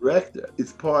that director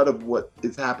is part of what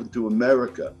has happened to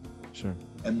America. Sure.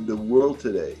 And the world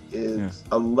today is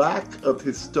a lack of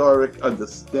historic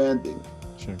understanding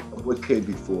of what came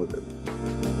before them.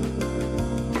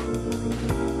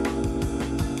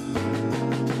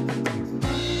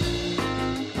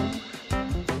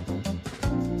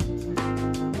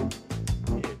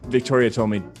 Victoria told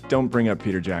me, don't bring up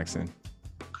Peter Jackson.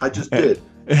 I just did.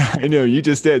 I know, you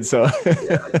just did. So,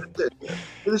 yeah, I just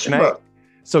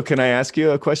did. Can I ask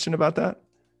you a question about that?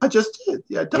 I just did.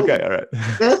 Yeah, don't. Okay, all right.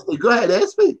 Ask me. Go ahead,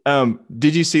 ask me.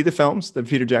 Did you see the films, the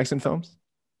Peter Jackson films?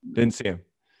 No. Didn't see them.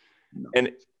 No.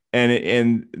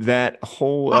 And that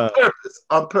whole on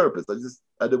purpose.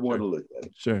 I didn't want to look at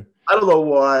it. Sure. I don't know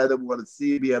why. I didn't want to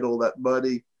see him. He had all that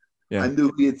money. Yeah. I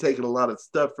knew he had taken a lot of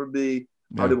stuff from me.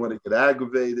 Yeah. I didn't want to get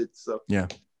aggravated. So yeah.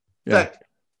 In fact,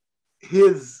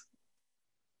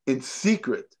 in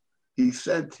secret, he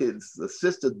sent his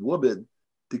assistant woman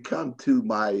to come to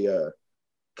my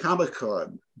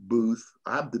Comic-Con booth.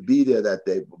 I have to be there that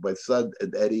day. My son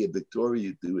and Eddie and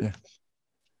Victoria do it. Yeah.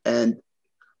 And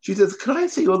she says, can I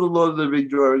see all the Lord of the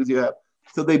Rings drawings you have?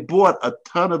 So they bought a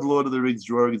ton of Lord of the Rings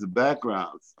drawings and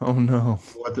backgrounds. Oh, no.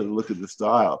 I wanted to look at the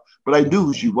style. But I knew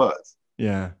who she was.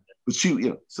 Yeah. But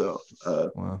she,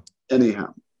 wow.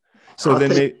 Anyhow. So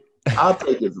I'll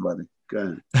take his money.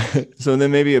 Go ahead. So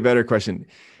then maybe a better question.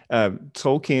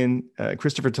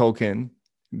 Christopher Tolkien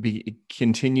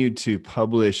continued to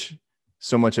publish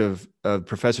so much of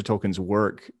Professor Tolkien's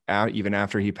work out even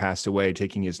after he passed away,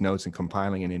 taking his notes and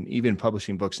compiling it, and even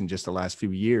publishing books in just the last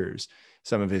few years,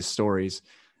 some of his stories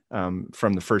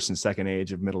from the First and Second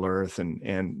Age of Middle Earth.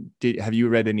 And have you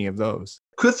read any of those?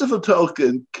 Christopher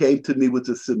Tolkien came to me with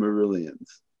the Silmarillions.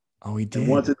 Oh, he did?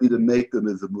 And wanted me to make them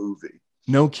as a movie.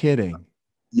 No kidding.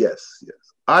 Yes.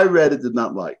 I read it, did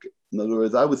not like it. In other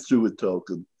words, I was through with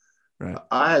Tolkien. Right.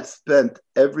 I had spent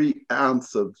every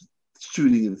ounce of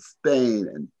shooting in Spain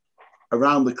and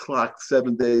around the clock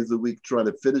 7 days a week trying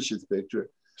to finish his picture.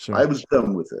 Sure. I was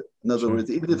done with it. In other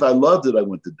words, even if I loved it, I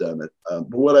wouldn't have done it.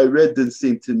 But what I read didn't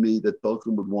seem to me that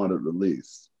Tolkien would want it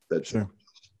released. Sure.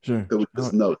 There was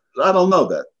just no. I don't know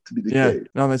that to be the case.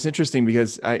 No, that's interesting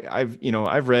because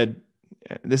I've read.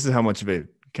 This is how much of a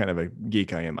kind of a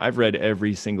geek I am. I've read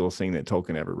every single thing that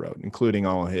Tolkien ever wrote, including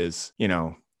all his,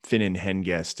 Finn and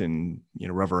Hengest and,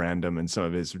 Reverendum and some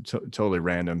of his totally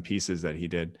random pieces that he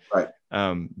did. Right.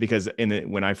 Because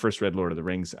when I first read Lord of the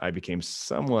Rings, I became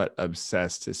somewhat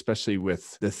obsessed, especially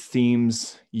with the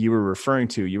themes you were referring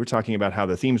to. You were talking about how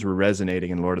the themes were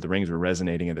resonating and Lord of the Rings were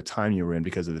resonating at the time you were in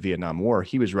because of the Vietnam War.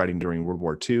 He was writing during World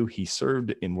War II. He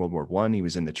served in World War I. He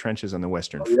was in the trenches on the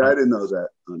Western Front. Yeah, I didn't know that.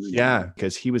 Yeah,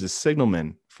 because he was a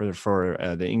signalman for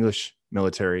the English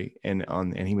military, and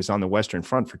he was on the Western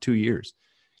Front for 2 years.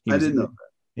 I didn't know that.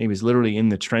 He was literally in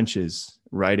the trenches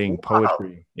writing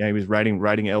poetry. Yeah, he was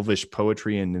writing Elvish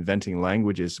poetry and inventing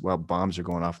languages while bombs are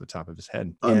going off the top of his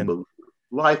head. Unbelievable.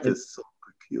 Life is so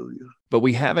peculiar. But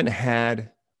we haven't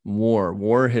had war.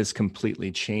 War has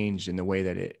completely changed in the way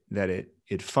that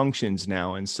it functions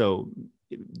now. And so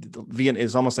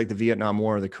it's almost like the Vietnam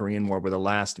War or the Korean War were the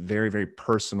last very, very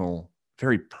personal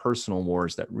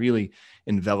wars that really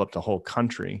enveloped a whole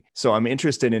country. So I'm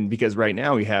interested in, because right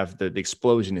now we have the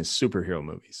explosion is superhero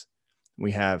movies.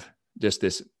 We have just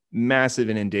this massive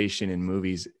inundation in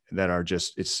movies that are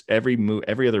just, it's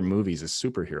every other movie is a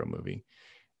superhero movie.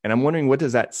 And I'm wondering, what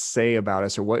does that say about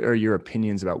us, or what are your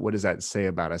opinions about what does that say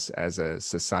about us as a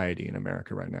society in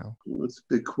America right now? Well, that's a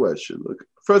big question. Look,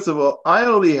 first of all, I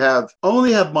only have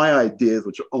my ideas,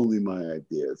 which are only my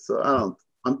ideas. So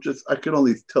I can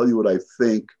only tell you what I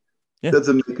think. Yeah.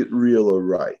 Doesn't make it real or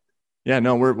right. Yeah,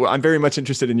 no, I'm very much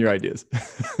interested in your ideas.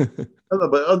 No,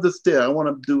 but understand, I want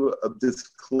to do a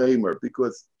disclaimer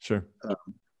because, sure.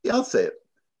 I'll say it.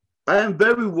 I am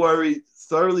very worried,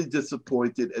 thoroughly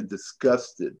disappointed, and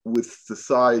disgusted with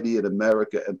society in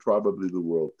America and probably the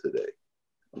world today.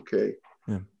 Okay?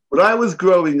 Yeah. When I was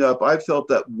growing up, I felt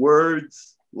that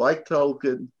words like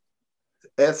Tolkien,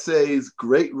 essays,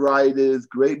 great writers,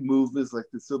 great movements like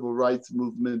the Civil Rights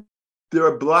Movement. There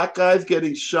are Black guys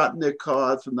getting shot in their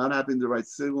cars for not having the right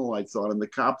signal lights on, and the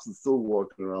cops are still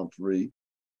walking around free.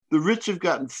 The rich have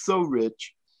gotten so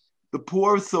rich, the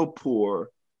poor are so poor,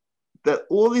 that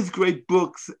all these great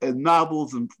books and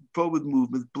novels and forward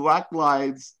movements, Black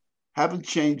lives haven't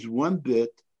changed one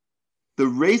bit. The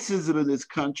racism in this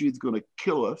country is going to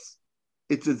kill us.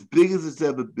 It's as big as it's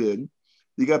ever been.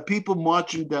 You got people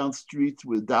marching down streets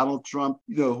with Donald Trump,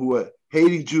 who are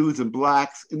hating Jews and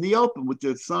Blacks in the open with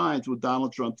their signs where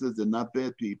Donald Trump says they're not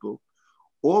bad people.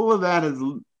 All of that has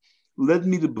led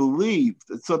me to believe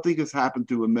that something has happened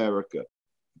to America.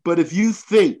 But if you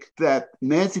think that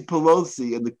Nancy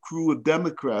Pelosi and the crew of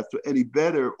Democrats are any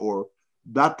better or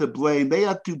not to blame, they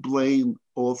are to blame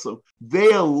also.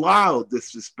 They allowed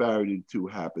this disparity to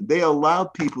happen. They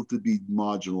allowed people to be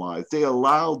marginalized. They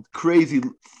allowed crazy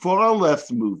far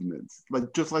left movements,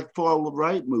 just like far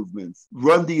right movements,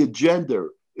 run the agenda.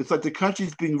 It's like the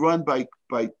country's being run by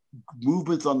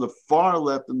movements on the far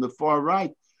left and the far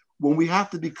right, when we have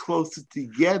to be closer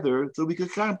together so we can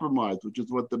compromise, which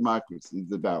is what democracy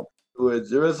is about.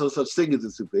 There is no such thing as a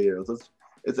superhero.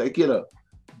 It's like, you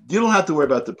don't have to worry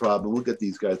about the problem. We'll get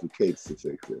these guys with capes to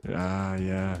fix it.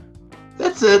 Yeah.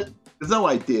 That's it. There's no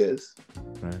ideas.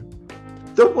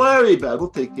 Right. Don't worry about it. We'll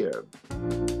take care of it.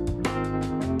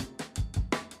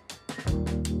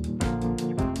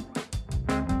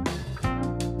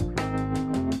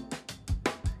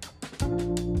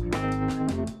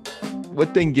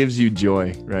 What thing gives you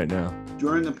joy right now?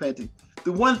 Drawing and painting.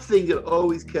 The one thing that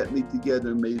always kept me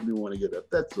together and made me want to get up.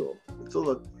 That's all. That's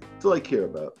all I care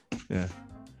about. Yeah.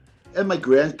 And my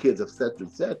grandkids, et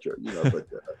cetera. But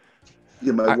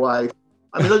my wife.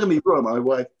 I mean, don't get me wrong, my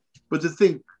wife. But the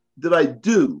thing that I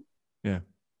do,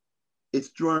 it's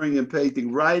drawing and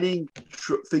painting. Writing,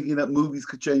 thinking that movies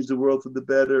could change the world for the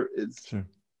better is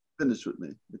finished with me.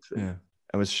 It's finished. Yeah.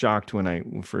 I was shocked when I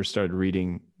first started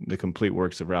reading the complete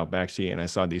works of Ralph Bakshi, and I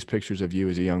saw these pictures of you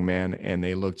as a young man, and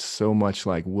they looked so much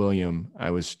like William.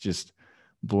 I was just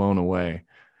blown away.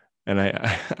 And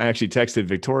I actually texted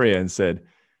Victoria and said,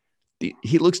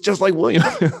 he looks just like William.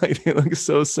 Like, they look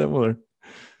so similar.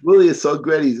 Willie is so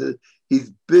great.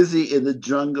 He's busy in the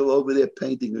jungle over there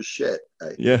painting a shed.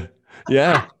 Yeah.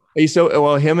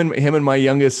 Him and my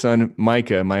youngest son,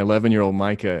 Micah, my 11-year-old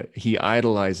Micah, he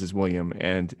idolizes William,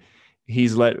 and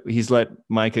he's let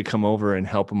Micah come over and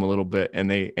help him a little bit.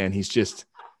 And he just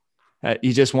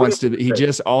wants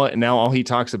to, all he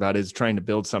talks about is trying to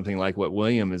build something like what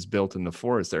William has built in the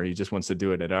forest there. He just wants to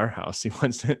do it at our house. He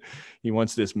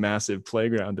wants this massive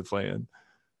playground to play in.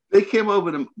 They came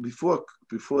over before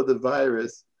the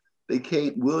virus. They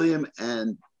came, William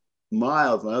and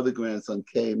Miles, my other grandson,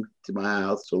 came to my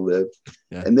house to live.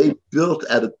 Yeah. And they built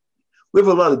we have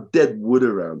a lot of dead wood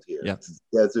around here. Yeah. It's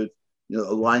a desert,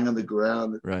 lying on the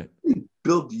ground. Right. They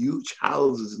built huge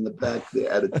houses in the back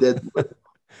there out of dead wood.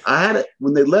 I had it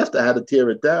when they left. I had to tear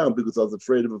it down because I was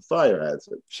afraid of a fire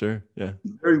hazard. Sure. Yeah.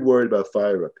 I'm very worried about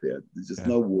fire up here. There's just Yeah.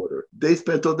 no water. They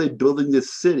spent all day building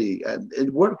this city, and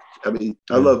it worked. I mean,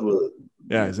 I Yeah. love.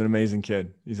 Yeah. He's an amazing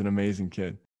kid. He's an amazing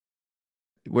kid.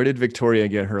 Where did Victoria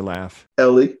get her laugh?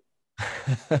 Ellie.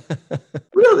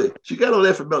 Really? She got a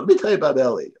laugh from Ellie. Let me tell you about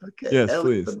Ellie. Okay. Yes,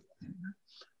 please.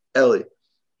 Ellie.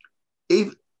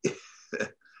 Even,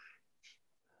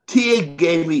 Tia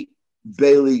gave me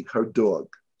Bailey her dog.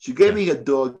 She gave me a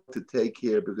dog to take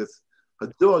care because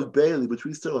her dog Bailey, which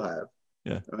we still have,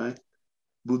 right,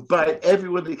 would bite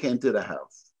everyone that came to the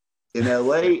house. In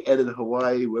LA and in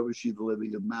Hawaii, wherever she's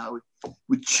living in Maui,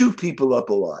 would chew people up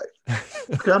alive.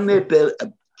 Come there, Bailey,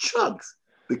 chunks.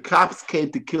 The cops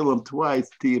came to kill him twice.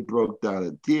 Tia broke down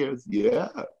in tears. Yeah,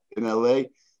 in LA,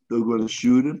 they were going to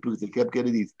shoot him because they kept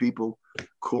getting these people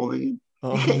calling him.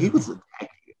 Oh, he was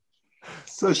attacking.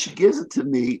 So she gives it to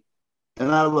me,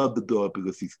 and I love the dog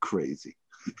because he's crazy.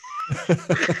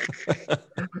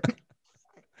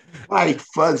 White,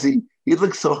 fuzzy. He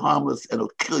looks so harmless, and he'll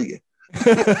kill you.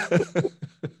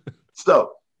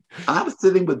 So I'm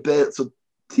sitting with Bailey. So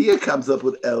Tia comes up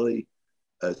with Ellie.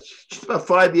 She's about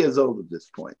 5 years old at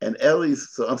this point. And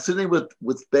so I'm sitting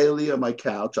with Bailey on my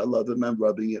couch. I love him. I'm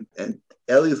rubbing him. And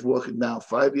Ellie's walking down,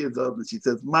 5 years old, and she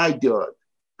says, "My dog."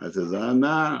 I says, "Oh,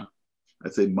 no." I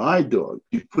say, "My dog."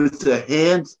 She puts her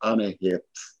hands on her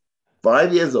hips,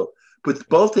 5 years old, puts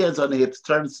both hands on her hips,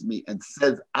 turns to me and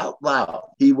says out loud,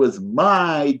 "He was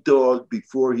my dog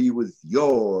before he was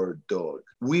your dog."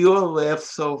 We all laughed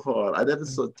so hard. I never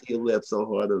saw Tia laugh so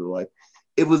hard in her life.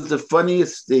 It was the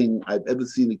funniest thing I've ever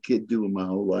seen a kid do in my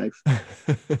whole life.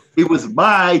 It was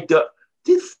my dog.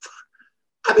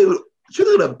 I mean, she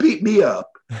was going to beat me up.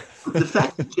 But the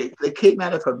fact that came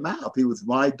out of her mouth, "He was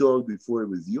my dog before it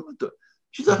was your dog."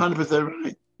 She's 100%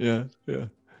 right. Yeah, yeah.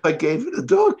 I gave her the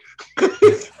dog.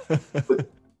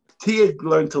 Tia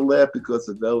learned to laugh because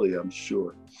of Ellie, I'm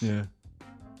sure. Yeah.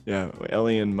 Yeah.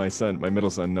 Ellie and my middle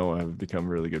son, Noah, have become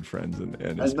really good friends. And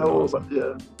it's been awesome.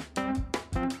 Yeah.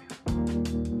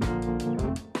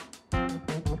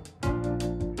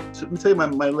 So let me tell you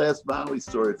my last Maui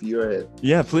story for your head.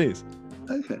 Yeah, please.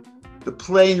 Okay. The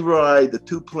plane ride, the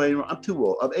 2 plane ride. I'm too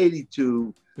old. I'm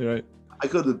 82. You're right. I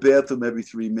go to the bathroom every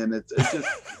 3 minutes. It's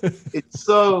just, it's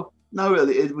so, not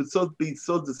really. It would be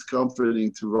so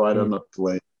discomforting to ride on a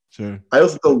plane. Sure. I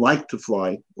also don't like to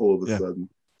fly all of a sudden.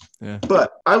 Yeah.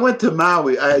 But I went to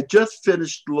Maui. I had just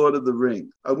finished Lord of the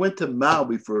Rings. I went to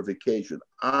Maui for a vacation.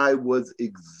 I was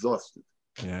exhausted.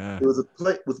 Yeah. It was a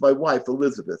place with my wife,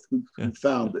 Elizabeth, who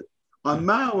found it. On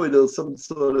Maui, there was some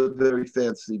sort of very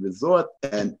fancy resort,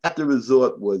 and at the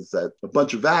resort was a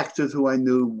bunch of actors who I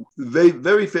knew, very,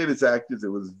 very famous actors.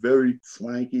 It was very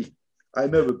swanky.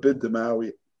 I'd never been to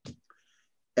Maui.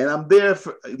 And I'm there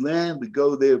for land. We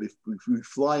go there. We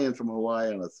fly in from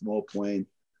Hawaii on a small plane.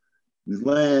 We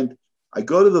land. I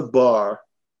go to the bar.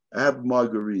 I have a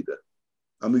margarita.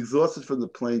 I'm exhausted from the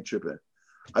plane trip.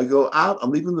 I go out, I'm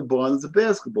leaving the bar, and there's a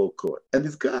basketball court. And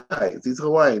these guys, these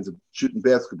Hawaiians are shooting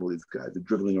basketball, these guys are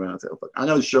dribbling around. I'm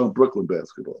going to show them Brooklyn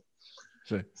basketball.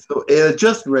 Sure. So it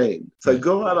just rained. So I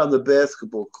go out on the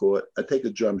basketball court, I take a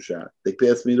jump shot. They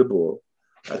pass me the ball.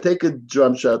 I take a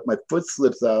jump shot, my foot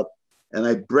slips out, and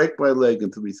I break my leg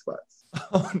in 3 spots.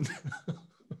 Oh, no.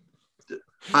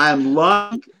 I am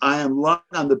lying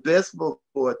on the basketball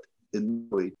court in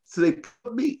Maui. So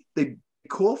they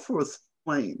call for a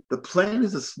plane. The plane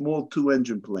is a small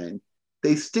 2-engine plane.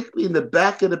 They stick me in the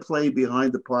back of the plane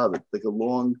behind the pilot,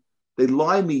 they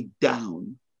lie me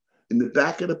down in the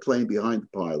back of the plane behind the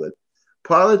pilot.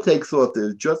 Pilot takes off.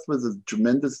 There just was a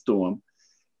tremendous storm.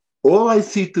 All I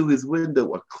see through his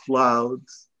window are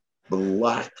clouds,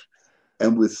 black,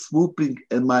 and we're swooping,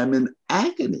 and I'm in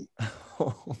agony.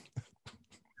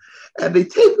 And they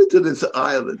take me to this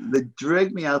island. They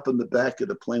drag me out from the back of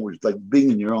the plane, which is like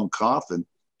being in your own coffin.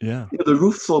 Yeah. The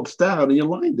roof slopes down and you're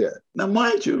lying there. Now,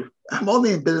 mind you, I'm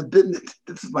only been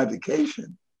this is my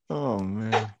vacation. Oh,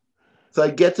 man. So I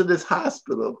get to this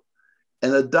hospital,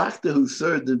 and a doctor who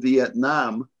served in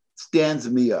Vietnam stands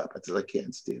me up. I said, "I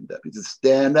can't stand up." He says,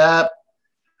 "Stand up."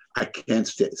 I can't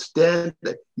stand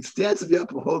up. He stands me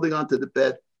up, holding onto the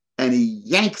bed, and he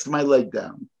yanks my leg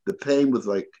down. The pain was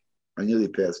like, I nearly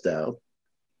passed out.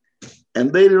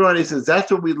 And later on, he says,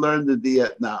 "That's what we learned in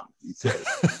Vietnam," he says.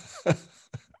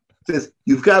 He says,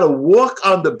 "You've got to walk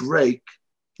on the brake."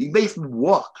 He makes me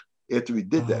walk after he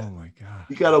did that. Oh, my God.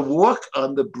 You got to walk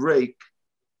on the brake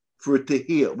for it to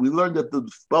heal. We learned that the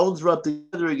bones rub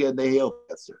together again, they heal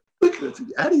faster. Look at it,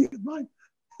 out of your mind.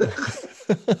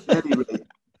 Anyway,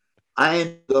 I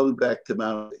am going back to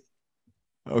Maui.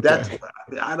 Okay. That's,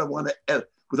 I don't want to.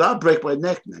 because I'll break my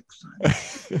neck next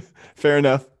time. Fair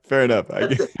enough.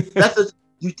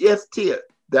 You asked Tia.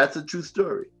 That's a true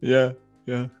story. Yeah.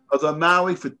 I was on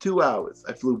Maui for 2 hours.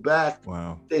 I flew back,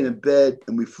 Wow. stayed in bed,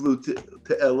 and we flew to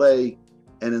LA.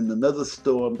 And in another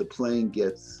storm, the plane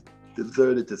gets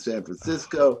deserted to San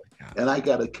Francisco, and I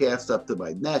got a cast up to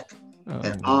my neck,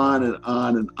 and on and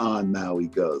on and on Maui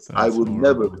goes. I will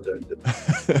never return to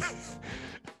Maui.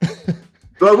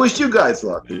 So I wish you guys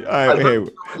luck. Hey,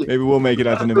 maybe we'll make it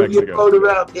out to New Mexico. Boat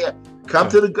around here. Come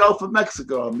to the Gulf of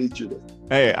Mexico. I'll meet you there.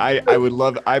 Hey, I would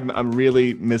love. I'm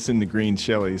really missing the green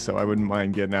chili, so I wouldn't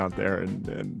mind getting out there,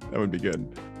 and that would be good.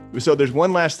 So there's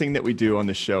one last thing that we do on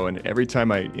the show, and every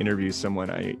time I interview someone,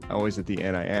 I always at the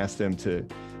end I ask them to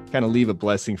kind of leave a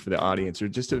blessing for the audience, or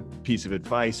just a piece of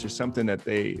advice, or something that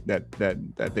they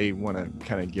want to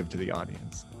kind of give to the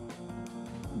audience.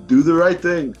 Do the right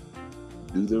thing.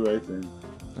 Do the right thing.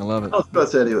 I love it. I'll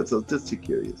stress anyone, so just take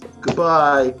care of yourself.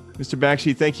 Goodbye. Mr.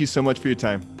 Bakshi, thank you so much for your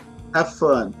time. Have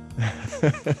fun.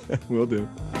 Will do.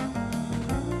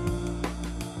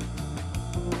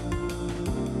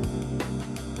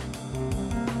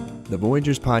 The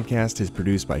Voyagers podcast is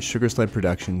produced by Sugar Sled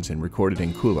Productions and recorded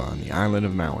in Kula on the island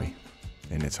of Maui.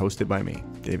 And it's hosted by me,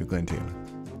 David Glenn Taylor.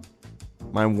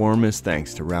 My warmest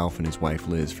thanks to Ralph and his wife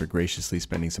Liz for graciously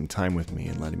spending some time with me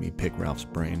and letting me pick Ralph's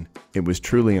brain. It was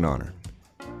truly an honor.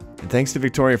 And thanks to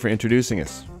Victoria for introducing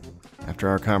us. After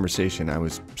our conversation, I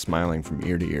was smiling from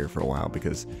ear to ear for a while,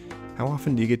 because how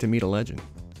often do you get to meet a legend?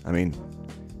 I mean,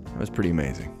 that was pretty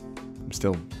amazing. I'm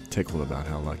still tickled about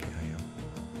how lucky I am.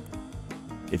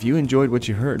 If you enjoyed what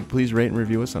you heard, please rate and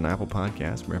review us on Apple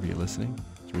Podcasts, wherever you're listening.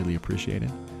 It's really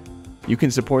appreciated. You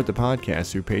can support the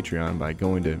podcast through Patreon by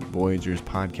going to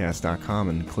voyagerspodcast.com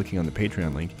and clicking on the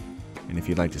Patreon link. And if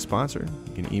you'd like to sponsor,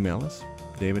 you can email us,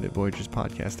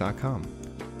 david@voyagerspodcast.com.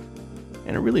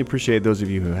 And I really appreciate those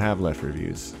of you who have left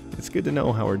reviews. It's good to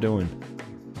know how we're doing.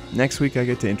 Next week, I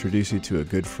get to introduce you to a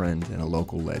good friend and a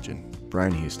local legend,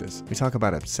 Brian Hustis. We talk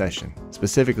about obsession,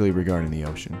 specifically regarding the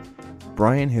ocean.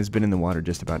 Brian has been in the water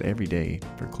just about every day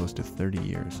for close to 30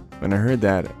 years. When I heard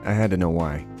that, I had to know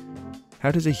why. How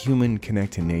does a human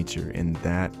connect to nature in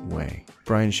that way?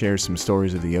 Brian shares some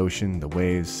stories of the ocean, the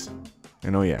waves,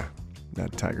 and oh yeah,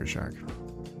 that tiger shark.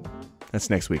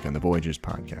 That's next week on the Voyagers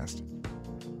podcast.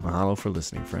 Mahalo for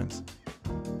listening, friends.